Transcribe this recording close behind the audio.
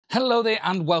Hello there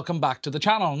and welcome back to the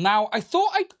channel. Now, I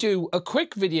thought I'd do a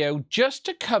quick video just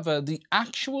to cover the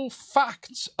actual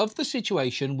facts of the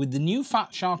situation with the new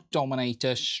Fatshark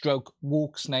Dominator stroke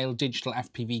Walksnail digital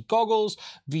FPV goggles,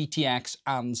 VTX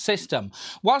and system.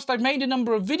 Whilst I've made a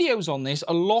number of videos on this,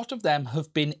 a lot of them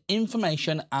have been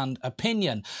information and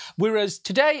opinion. Whereas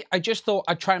today, I just thought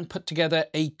I'd try and put together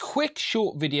a quick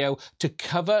short video to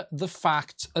cover the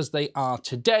facts as they are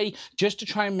today, just to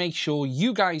try and make sure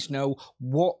you guys know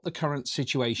what the current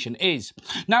situation is.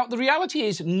 Now, the reality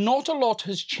is not a lot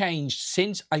has changed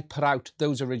since I put out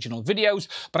those original videos,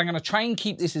 but I'm going to try and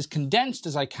keep this as condensed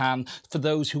as I can for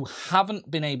those who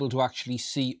haven't been able to actually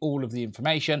see all of the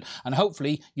information, and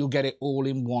hopefully you'll get it all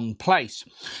in one place.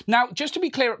 Now, just to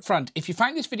be clear up front, if you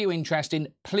find this video interesting,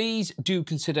 please do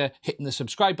consider hitting the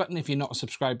subscribe button if you're not a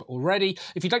subscriber already.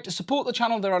 If you'd like to support the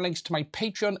channel, there are links to my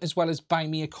Patreon as well as Buy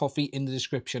Me a Coffee in the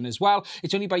description as well.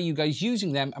 It's only by you guys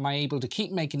using them am I able to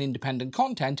keep making independent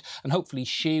content and hopefully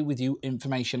share with you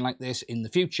information like this in the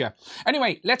future.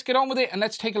 Anyway, let's get on with it and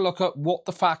let's take a look at what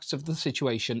the facts of the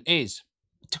situation is.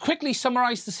 To quickly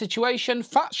summarise the situation,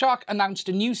 Fatshark announced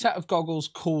a new set of goggles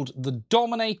called the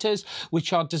Dominators,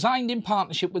 which are designed in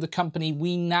partnership with a company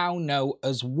we now know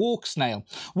as Walksnail.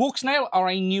 Walksnail are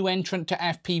a new entrant to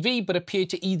FPV, but appear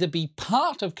to either be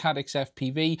part of Cadix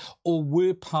FPV or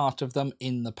were part of them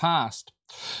in the past.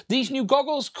 These new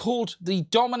goggles, called the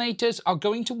Dominators, are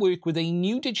going to work with a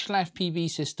new digital FPV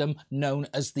system known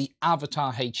as the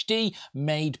Avatar HD,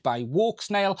 made by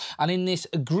Walksnail, and in this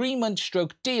agreement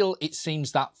stroke deal, it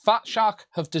seems that Fatshark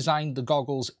have designed the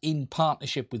goggles in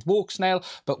partnership with Walksnail,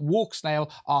 but Walksnail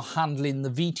are handling the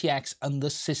VTX and the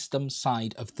system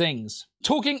side of things.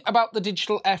 Talking about the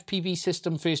digital FPV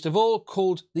system first of all,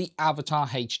 called the Avatar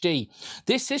HD.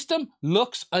 This system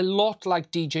looks a lot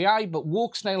like DJI, but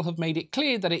Walksnail have made it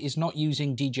clear that it is not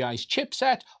using DJI's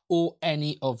chipset or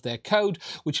any of their code,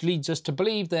 which leads us to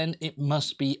believe then it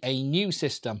must be a new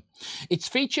system. Its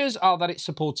features are that it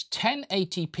supports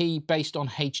 1080p based on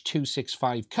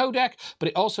H.265 codec, but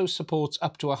it also supports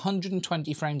up to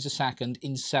 120 frames a second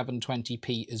in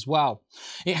 720p as well.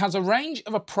 It has a range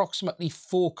of approximately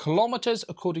 4 kilometers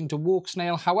according to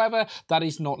Walksnail. However, that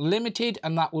is not limited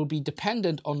and that will be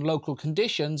dependent on local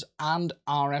conditions and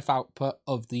RF output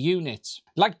of the units.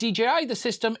 Like DJI, the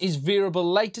system is variable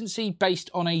latency based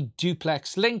on a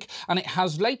duplex link, and it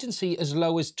has latency as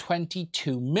low as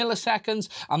 22 milliseconds,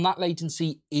 and that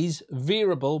latency is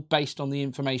variable based on the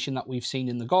information that we've seen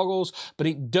in the goggles, but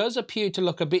it does appear to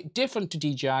look a bit different to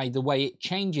DJI the way it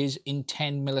changes in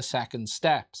 10 millisecond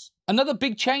steps. Another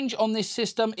big change on this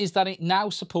system is that it now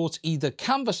supports either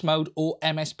canvas mode or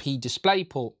MSP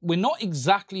DisplayPort. We're not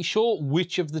exactly sure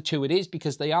which of the two it is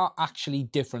because they are actually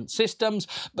different systems,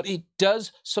 but it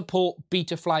does support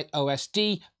Betaflight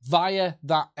OSD via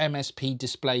that MSP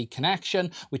display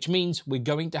connection, which means we're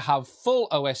going to have full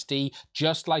OSD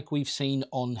just like we've seen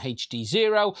on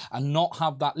HD0 and not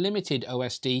have that limited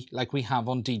OSD like we have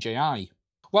on DJI.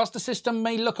 Whilst the system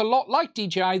may look a lot like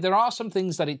DJI, there are some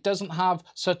things that it doesn't have,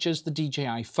 such as the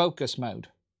DJI focus mode.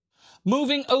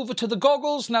 Moving over to the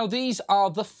goggles, now these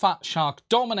are the Fatshark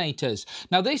Dominators.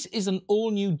 Now this is an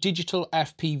all-new digital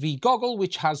FPV goggle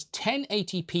which has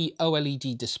 1080p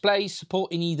OLED displays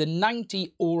supporting either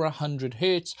 90 or 100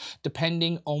 Hz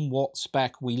depending on what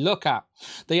spec we look at.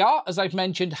 They are, as I've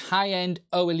mentioned, high-end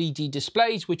OLED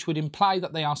displays, which would imply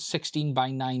that they are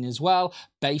 16:9 as well,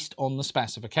 based on the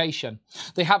specification.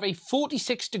 They have a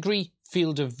 46-degree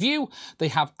field of view, they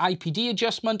have IPD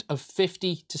adjustment of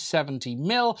 50 to 70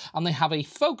 mil, and they have a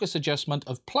focus adjustment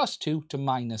of +2 to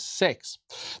 -6.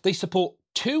 They support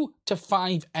 2 to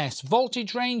 5S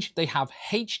voltage range, they have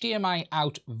HDMI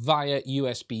out via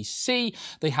USB-C,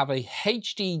 they have a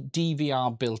HD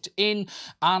DVR built in,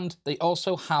 and they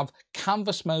also have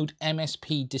canvas mode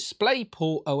MSP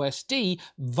DisplayPort OSD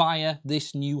via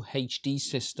this new HD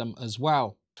system as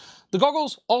well. The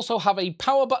goggles also have a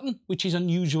power button, which is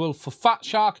unusual for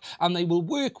Fatshark, and they will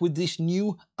work with this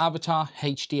new Avatar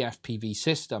HD FPV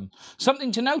system.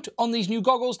 Something to note on these new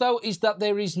goggles though is that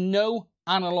there is no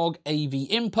analog AV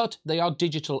input, they are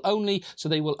digital only, so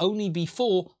they will only be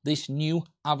for this new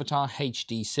Avatar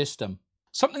HD system.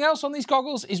 Something else on these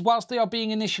goggles is whilst they are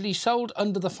being initially sold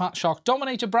under the Fatshark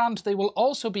Dominator brand, they will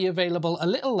also be available a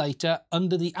little later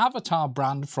under the Avatar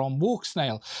brand from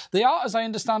Walksnail. They are, as I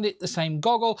understand it, the same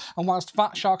goggle, and whilst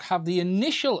Fatshark have the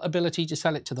initial ability to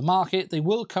sell it to the market, they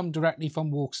will come directly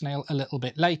from Walksnail a little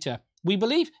bit later. We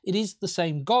believe it is the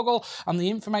same goggle, and the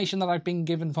information that I've been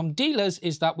given from dealers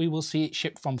is that we will see it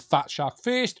shipped from Fatshark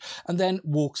first and then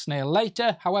Walksnail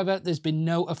later. However, there's been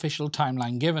no official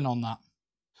timeline given on that.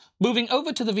 Moving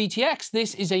over to the VTX,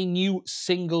 this is a new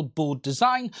single board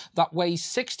design that weighs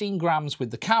 16 grams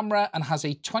with the camera and has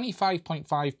a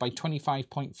 25.5 by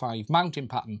 25.5 mounting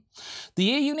pattern. The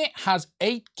ear unit has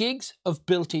 8 gigs of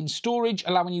built-in storage,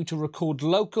 allowing you to record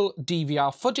local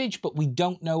DVR footage, but we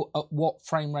don't know at what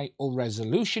frame rate or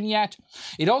resolution yet.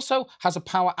 It also has a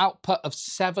power output of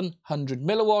 700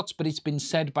 milliwatts, but it's been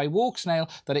said by Walksnail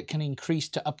that it can increase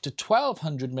to up to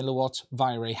 1200 milliwatts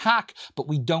via a hack, but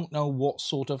we don't know what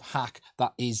sort of hack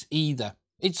that is either.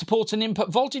 It supports an input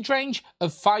voltage range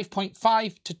of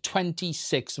 5.5 to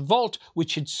 26 volt,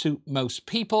 which should suit most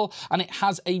people, and it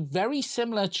has a very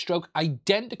similar stroke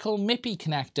identical MIPI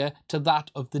connector to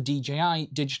that of the DJI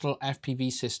digital FPV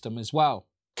system as well.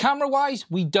 Camera-wise,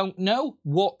 we don't know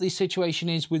what the situation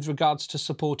is with regards to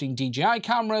supporting DJI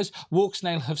cameras.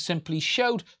 Walksnail have simply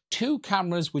showed 2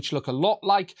 cameras which look a lot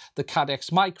like the Cadex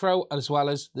Micro as well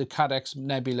as the Cadex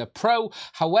Nebula Pro.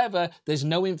 However, there's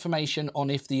no information on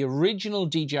if the original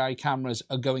DJI cameras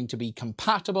are going to be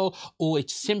compatible or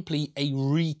it's simply a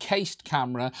recased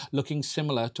camera looking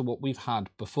similar to what we've had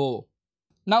before.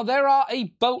 Now, there are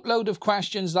a boatload of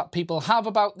questions that people have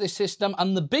about this system,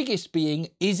 and the biggest being,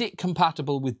 is it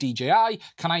compatible with DJI?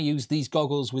 Can I use these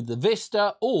goggles with the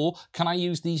Vista, or can I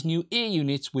use these new ear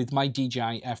units with my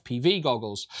DJI FPV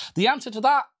goggles? The answer to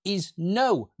that is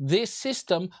no. This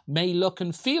system may look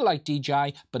and feel like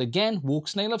DJI, but again,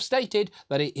 Walksnail have stated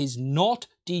that it is not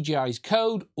DJI's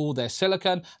code or their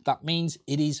silicon. That means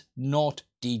it is not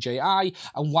DJI,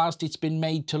 and whilst it's been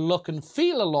made to look and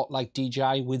feel a lot like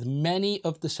DJI with many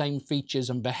of the same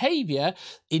features and behavior,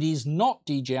 it is not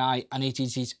DJI and it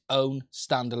is its own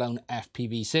standalone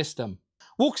FPV system.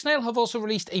 Walksnail have also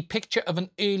released a picture of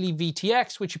an early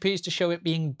VTX, which appears to show it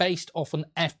being based off an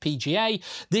FPGA.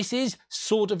 This is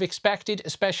sort of expected,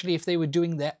 especially if they were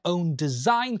doing their own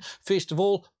design. First of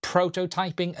all,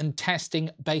 prototyping and testing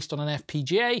based on an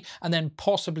FPGA, and then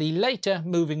possibly later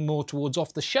moving more towards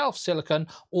off-the-shelf silicon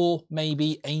or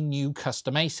maybe a new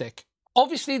custom ASIC.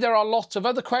 Obviously, there are lots of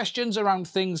other questions around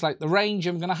things like the range.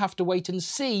 I'm going to have to wait and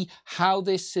see how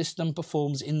this system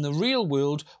performs in the real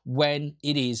world when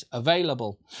it is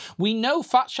available. We know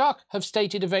Fatshark have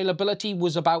stated availability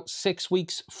was about 6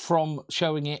 weeks from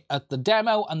showing it at the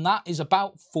demo, and that is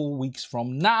about 4 weeks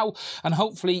from now. And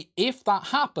hopefully, if that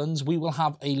happens, we will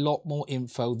have a lot more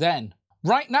info then.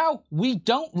 Right now, we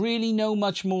don't really know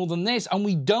much more than this, and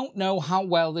we don't know how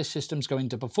well this system's going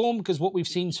to perform because what we've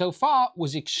seen so far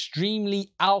was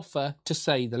extremely alpha, to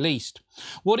say the least.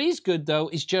 What is good, though,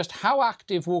 is just how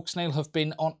active Walksnail have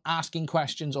been on asking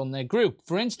questions on their group.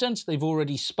 For instance, they've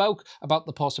already spoke about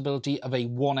the possibility of a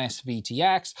 1S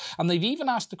VTX, and they've even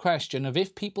asked the question of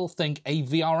if people think a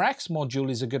VRX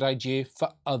module is a good idea for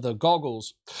other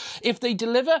goggles. If they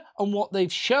deliver on what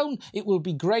they've shown, it will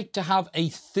be great to have a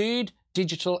third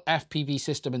digital FPV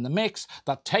system in the mix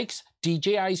that takes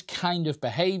DJI's kind of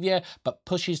behavior but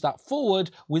pushes that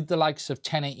forward with the likes of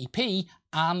 1080p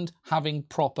and having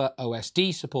proper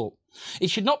OSD support. It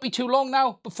should not be too long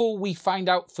now before we find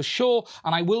out for sure,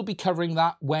 and I will be covering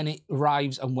that when it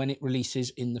arrives and when it releases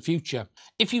in the future.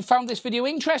 If you found this video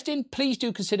interesting, please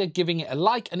do consider giving it a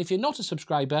like, and if you're not a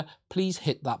subscriber, please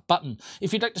hit that button.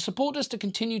 If you'd like to support us to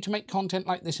continue to make content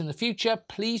like this in the future,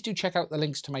 please do check out the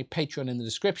links to my Patreon in the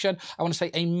description. I want to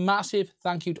say a massive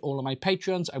thank you to all of my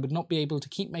Patreons. I would not be able to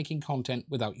keep making content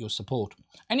without your support.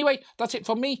 Anyway, that's it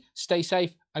from me. Stay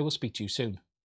safe. I will speak to you soon.